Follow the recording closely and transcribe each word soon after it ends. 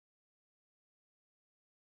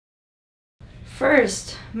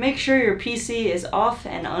First, make sure your PC is off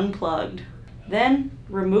and unplugged. Then,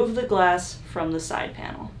 remove the glass from the side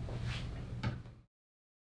panel.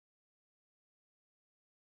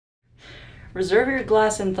 Reserve your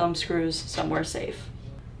glass and thumb screws somewhere safe.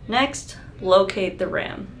 Next, locate the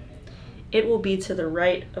RAM. It will be to the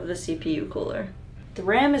right of the CPU cooler. The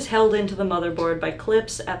RAM is held into the motherboard by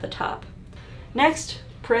clips at the top. Next,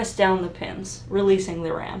 press down the pins, releasing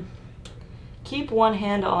the RAM. Keep one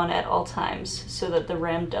hand on at all times so that the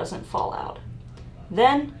RAM doesn't fall out.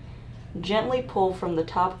 Then, gently pull from the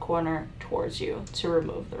top corner towards you to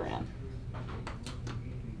remove the RAM.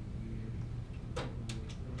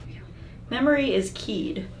 Memory is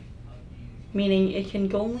keyed, meaning it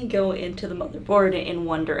can only go into the motherboard in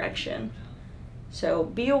one direction. So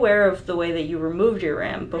be aware of the way that you removed your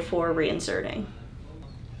RAM before reinserting.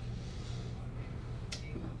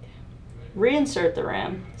 Reinsert the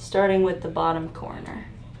RAM, starting with the bottom corner.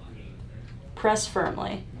 Press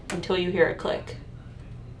firmly until you hear a click.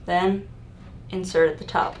 Then, insert at the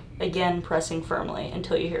top, again pressing firmly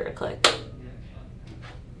until you hear a click.